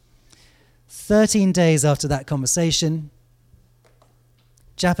itself. 13 days after that conversation,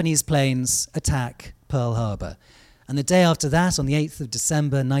 Japanese planes attack Pearl Harbor. And the day after that, on the 8th of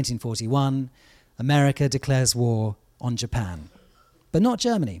December 1941, America declares war on Japan. But not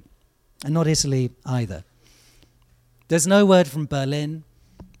Germany, and not Italy either. There's no word from Berlin.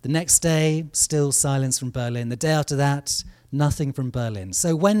 The next day, still silence from Berlin. The day after that, nothing from Berlin.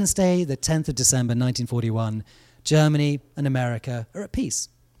 So Wednesday, the 10th of December 1941, Germany and America are at peace.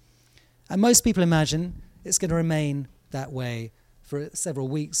 And most people imagine it's going to remain that way for several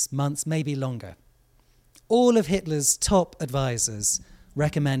weeks, months, maybe longer. All of Hitler's top advisors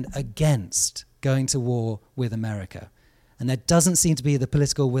recommend against going to war with America. And there doesn't seem to be the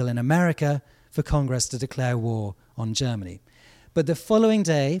political will in America for Congress to declare war on Germany. But the following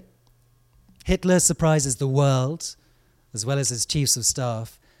day, Hitler surprises the world, as well as his chiefs of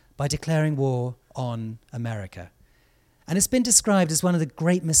staff, by declaring war on America. And it's been described as one of the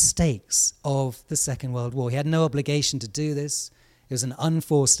great mistakes of the Second World War. He had no obligation to do this. It was an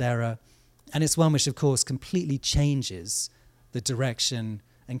unforced error. And it's one which, of course, completely changes the direction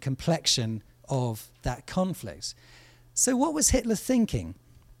and complexion of that conflict. So what was Hitler thinking?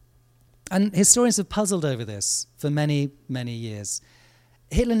 And historians have puzzled over this for many, many years.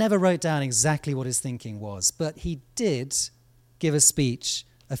 Hitler never wrote down exactly what his thinking was, but he did give a speech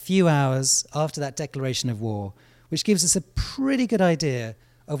a few hours after that declaration of war, which gives us a pretty good idea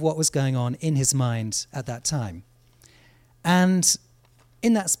of what was going on in his mind at that time. And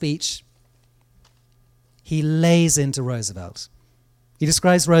in that speech, he lays into Roosevelt. He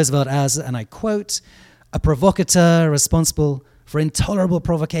describes Roosevelt as, and I quote, a provocateur responsible for intolerable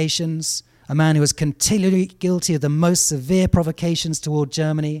provocations, a man who was continually guilty of the most severe provocations toward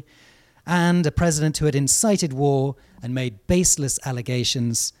Germany, and a president who had incited war and made baseless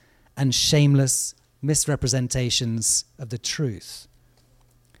allegations and shameless misrepresentations of the truth.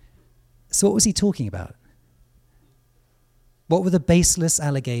 So what was he talking about? What were the baseless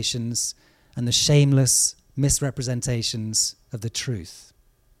allegations and the shameless misrepresentations of the truth?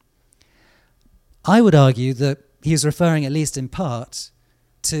 I would argue that he was referring, at least in part,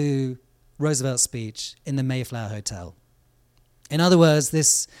 to Roosevelt's speech in the Mayflower Hotel. In other words,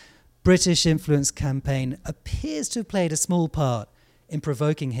 this British influence campaign appears to have played a small part in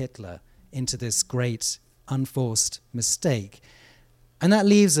provoking Hitler into this great unforced mistake. And that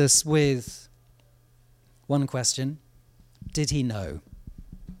leaves us with one question. Did he know?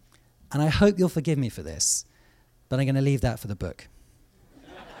 And I hope you'll forgive me for this, but I'm going to leave that for the book.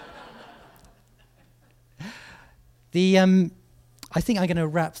 I think I'm going to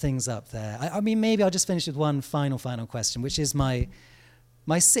wrap things up there. I mean, maybe I'll just finish with one final question, which is my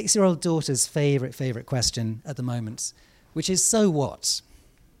 6-year-old daughter's favorite question at the moment, which is so what?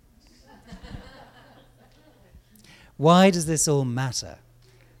 Why does this all matter?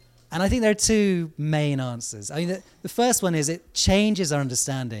 And I think there are two main answers. I mean, the first one is it changes our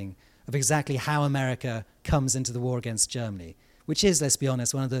understanding of exactly how America comes into the war against Germany, which is, let's be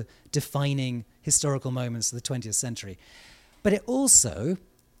honest, one of the defining historical moments of the 20th century. But it also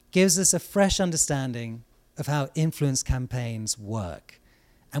gives us a fresh understanding of how influence campaigns work.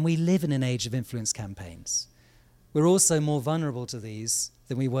 And we live in an age of influence campaigns. We're also more vulnerable to these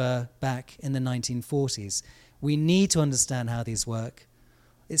than we were back in the 1940s. We need to understand how these work.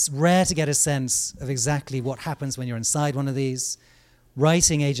 It's rare to get a sense of exactly what happens when you're inside one of these.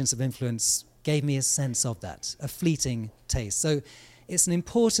 Writing Agents of Influence gave me a sense of that, a fleeting taste. So it's an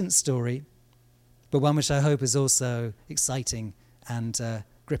important story, but one which I hope is also exciting and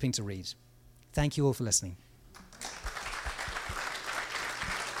gripping to read. Thank you all for listening.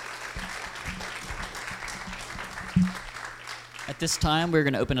 At this time, we're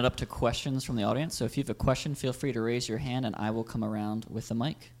going to open it up to questions from the audience. So if you have a question, feel free to raise your hand, and I will come around with the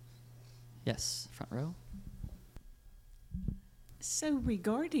mic. Yes, front row. So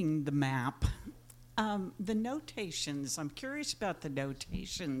regarding the map, the notations, I'm curious about the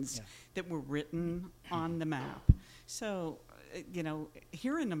notations that were written on the map. So,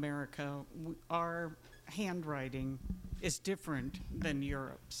 here in America, our handwriting is different than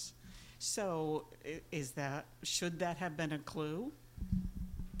Europe's. So should that have been a clue?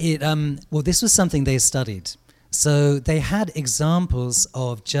 Well, this was something they studied. So they had examples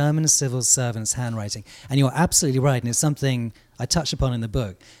of German civil servants' handwriting. And you're absolutely right, and it's something I touch upon in the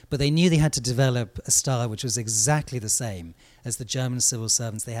book. But they knew they had to develop a style which was exactly the same as the German civil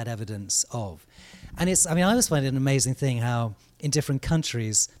servants they had evidence of. And I always find it an amazing thing how in different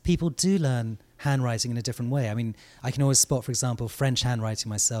countries people do learn handwriting in a different way. I mean, I can always spot, for example, French handwriting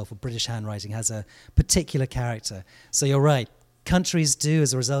myself, or British handwriting has a particular character. So you're right. Countries do,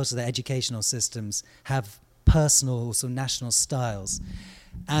 as a result of their educational systems, have personal, sort of national styles.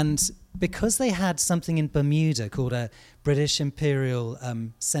 And because they had something in Bermuda called a British Imperial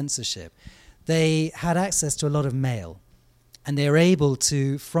censorship, they had access to a lot of mail. And they were able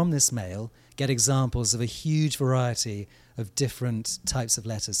to, from this mail, get examples of a huge variety of different types of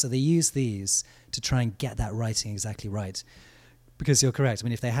letters. So they used these to try and get that writing exactly right. Because you're correct. I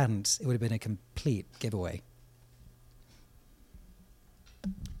mean, if they hadn't, it would have been a complete giveaway.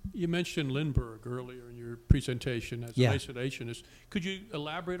 You mentioned Lindbergh earlier in your presentation as an isolationist. Could you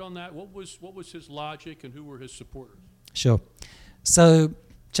elaborate on that? What was his logic and who were his supporters? Sure. So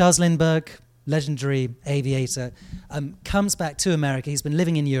Charles Lindbergh, legendary aviator, comes back to America. He's been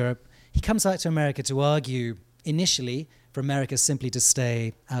living in Europe. He comes back to America to argue, initially, for America simply to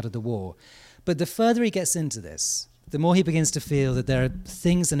stay out of the war. But the further he gets into this, the more he begins to feel that there are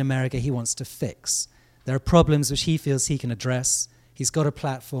things in America he wants to fix. There are problems which he feels he can address. He's got a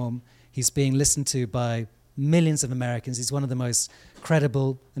platform. He's being listened to by millions of Americans. He's one of the most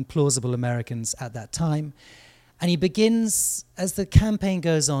credible and plausible Americans at that time. And he begins, as the campaign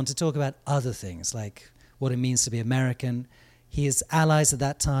goes on, to talk about other things, like what it means to be American. His allies at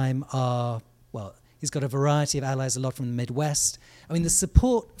that time are, he's got a variety of allies, a lot from the Midwest. I mean, the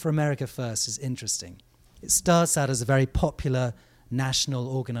support for America First is interesting. It starts out as a very popular national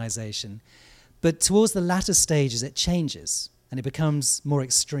organization, but towards the latter stages it changes and it becomes more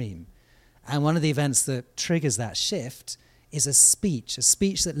extreme. And one of the events that triggers that shift is a speech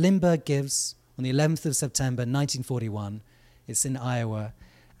that Lindbergh gives on the 11th of September 1941. It's in Iowa.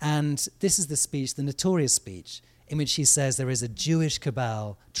 And this is the speech, the notorious speech, in which he says there is a Jewish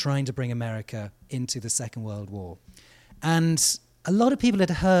cabal trying to bring America into the Second World War. And a lot of people had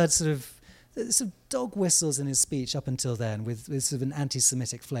heard sort of dog whistles in his speech up until then with sort of an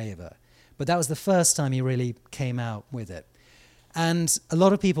anti-Semitic flavor. But that was the first time he really came out with it. And a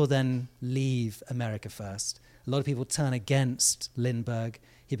lot of people then leave America First. A lot of people turn against Lindbergh.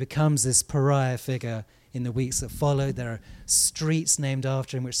 He becomes this pariah figure in the weeks that followed. There are streets named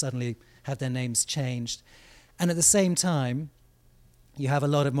after him which suddenly have their names changed. And at the same time, you have a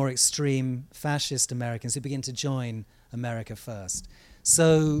lot of more extreme fascist Americans who begin to join America First.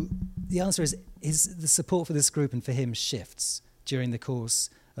 So the answer is the support for this group and for him shifts during the course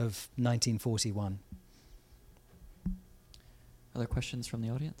of 1941. Other questions from the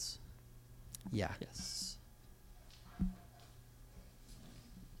audience? Yeah. Yes.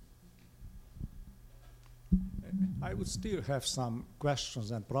 I would still have some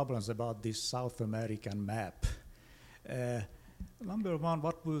questions and problems about this South American map. Number one,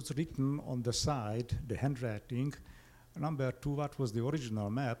 what was written on the side, the handwriting? Number two, what was the original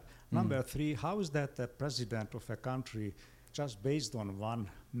map? Number three, how is that the president of a country, just based on one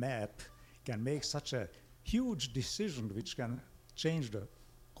map, can make such a huge decision which can change the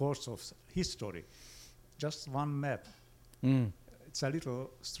course of history. Just one map. It's a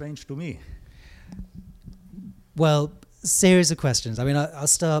little strange to me. Well, series of questions. I mean, I'll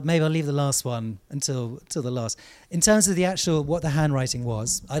start, maybe I'll leave the last one until the last. In terms of the actual, what the handwriting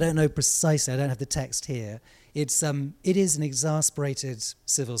was, I don't know precisely, I don't have the text here. It is an exasperated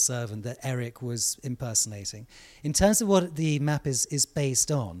civil servant that Eric was impersonating. In terms of what the map is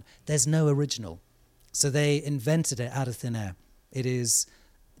based on, there's no original. So they invented it out of thin air. It is,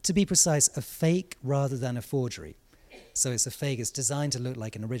 to be precise, a fake rather than a forgery. So it's a fake, it's designed to look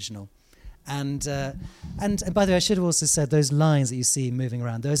like an original. And by the way, I should have also said those lines that you see moving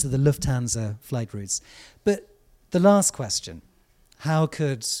around, those are the Lufthansa flight routes. But the last question, how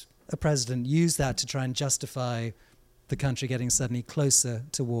could a president use that to try and justify the country getting suddenly closer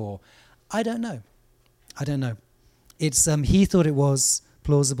to war? I don't know. It's he thought it was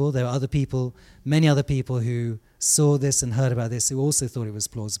plausible. There were other people, many other people who saw this and heard about this who also thought it was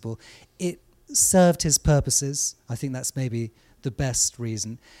plausible. It served his purposes. I think that's maybe the best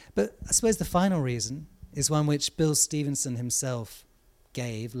reason. But I suppose the final reason is one which Bill Stevenson himself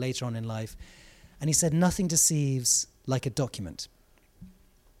gave later on in life. And he said, nothing deceives like a document.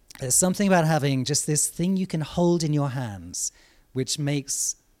 There's something about having just this thing you can hold in your hands which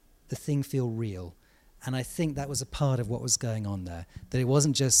makes the thing feel real. And I think that was a part of what was going on there, that it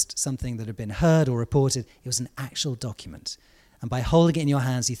wasn't just something that had been heard or reported, it was an actual document. And by holding it in your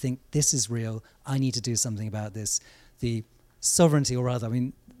hands, you think, this is real, I need to do something about this. The sovereignty, or rather, I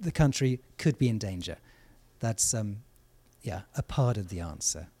mean, the country could be in danger. That's, a part of the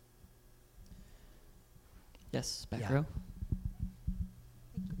answer. Yes, back row.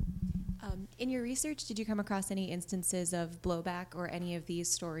 In your research, did you come across any instances of blowback or any of these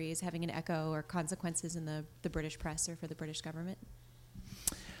stories having an echo or consequences in the British press or for the British government?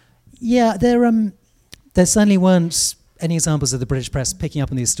 Yeah, there certainly weren't any examples of the British press picking up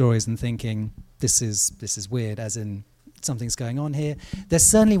on these stories and thinking, this is weird, as in something's going on here. There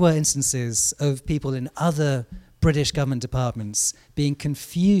certainly were instances of people in other British government departments being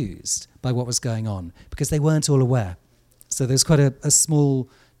confused by what was going on because they weren't all aware. So there's quite a small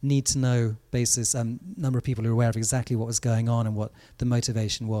need-to-know basis, number of people who were aware of exactly what was going on and what the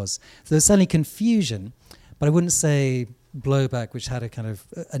motivation was. So there's certainly confusion, but I wouldn't say blowback, which had a kind of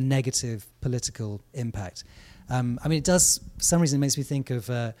a negative political impact. I mean, it does, for some reason, it makes me think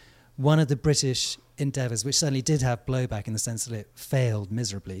of one of the British endeavours, which certainly did have blowback in the sense that it failed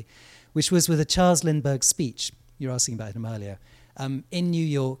miserably, which was with a Charles Lindbergh speech. You were asking about him earlier. In New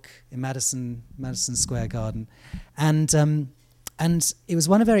York, in Madison Square Garden. And it was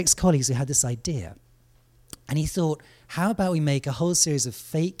one of Eric's colleagues who had this idea. And he thought, how about we make a whole series of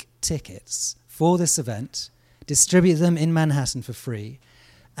fake tickets for this event, distribute them in Manhattan for free,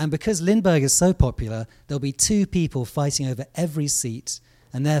 and because Lindbergh is so popular, there'll be two people fighting over every seat,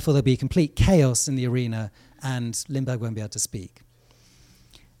 and therefore there'll be complete chaos in the arena, and Lindbergh won't be able to speak.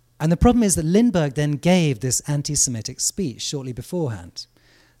 And the problem is that Lindbergh then gave this anti-Semitic speech shortly beforehand.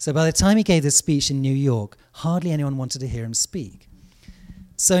 So by the time he gave this speech in New York, hardly anyone wanted to hear him speak.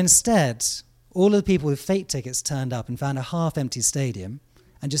 So instead, all of the people with fake tickets turned up and found a half-empty stadium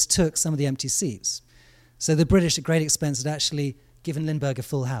and just took some of the empty seats. So the British, at great expense, had actually given Lindbergh a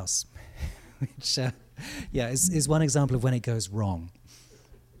full house, which is one example of when it goes wrong.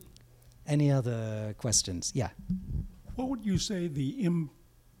 Any other questions? Yeah. What would you say the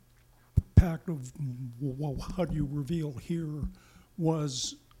impact of what you reveal here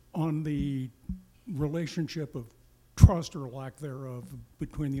was on the relationship of trust or lack thereof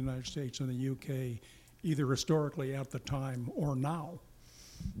between the United States and the UK, either historically at the time or now?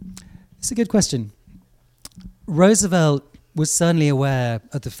 It's a good question. Roosevelt was certainly aware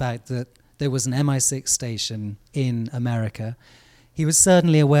of the fact that there was an MI6 station in America. He was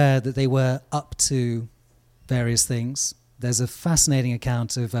certainly aware that they were up to various things. There's a fascinating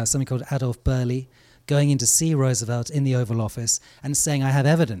account of something called Adolph Burley going in to see Roosevelt in the Oval Office and saying, I have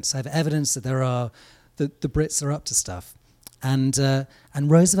evidence that the Brits are up to stuff. And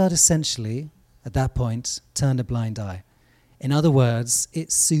Roosevelt essentially, at that point, turned a blind eye. In other words,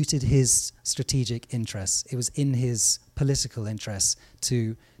 it suited his strategic interests. It was in his political interests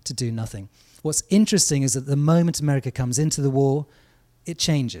to do nothing. What's interesting is that the moment America comes into the war, it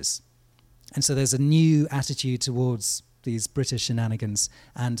changes. And so there's a new attitude towards these British shenanigans,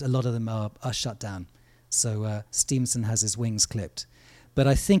 and a lot of them are shut down. So Stevenson has his wings clipped. But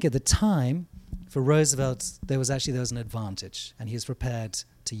I think at the time, for Roosevelt, there was an advantage, and he was prepared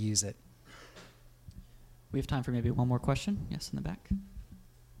to use it. We have time for maybe one more question. Yes, in the back.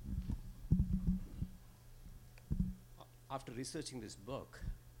 After researching this book,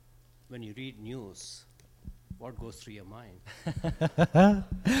 when you read news, What goes through your mind?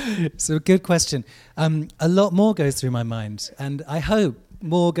 So good question. A lot more goes through my mind, and I hope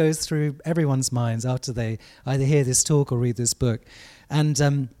more goes through everyone's minds after they either hear this talk or read this book. And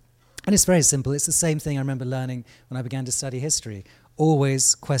it's very simple. It's the same thing I remember learning when I began to study history.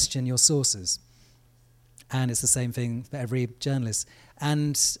 Always question your sources. And it's the same thing for every journalist.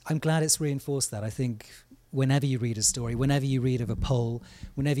 And I'm glad it's reinforced that. I think whenever you read a story, whenever you read of a poll,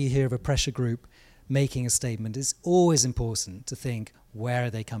 whenever you hear of a pressure group making a statement, it's always important to think, where are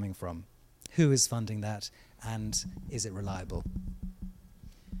they coming from? Who is funding that? And is it reliable?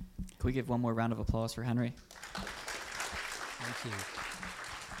 Can we give one more round of applause for Henry? Thank you.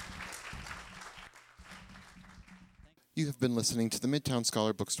 You have been listening to the Midtown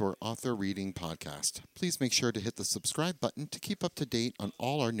Scholar Bookstore Author Reading Podcast. Please make sure to hit the subscribe button to keep up to date on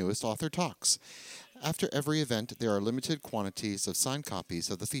all our newest author talks. After every event, there are limited quantities of signed copies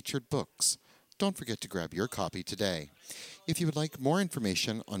of the featured books. Don't forget to grab your copy today. If you would like more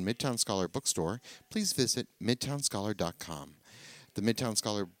information on Midtown Scholar Bookstore, please visit midtownscholar.com. The Midtown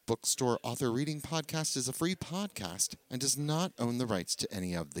Scholar Bookstore Author Reading Podcast is a free podcast and does not own the rights to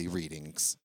any of the readings.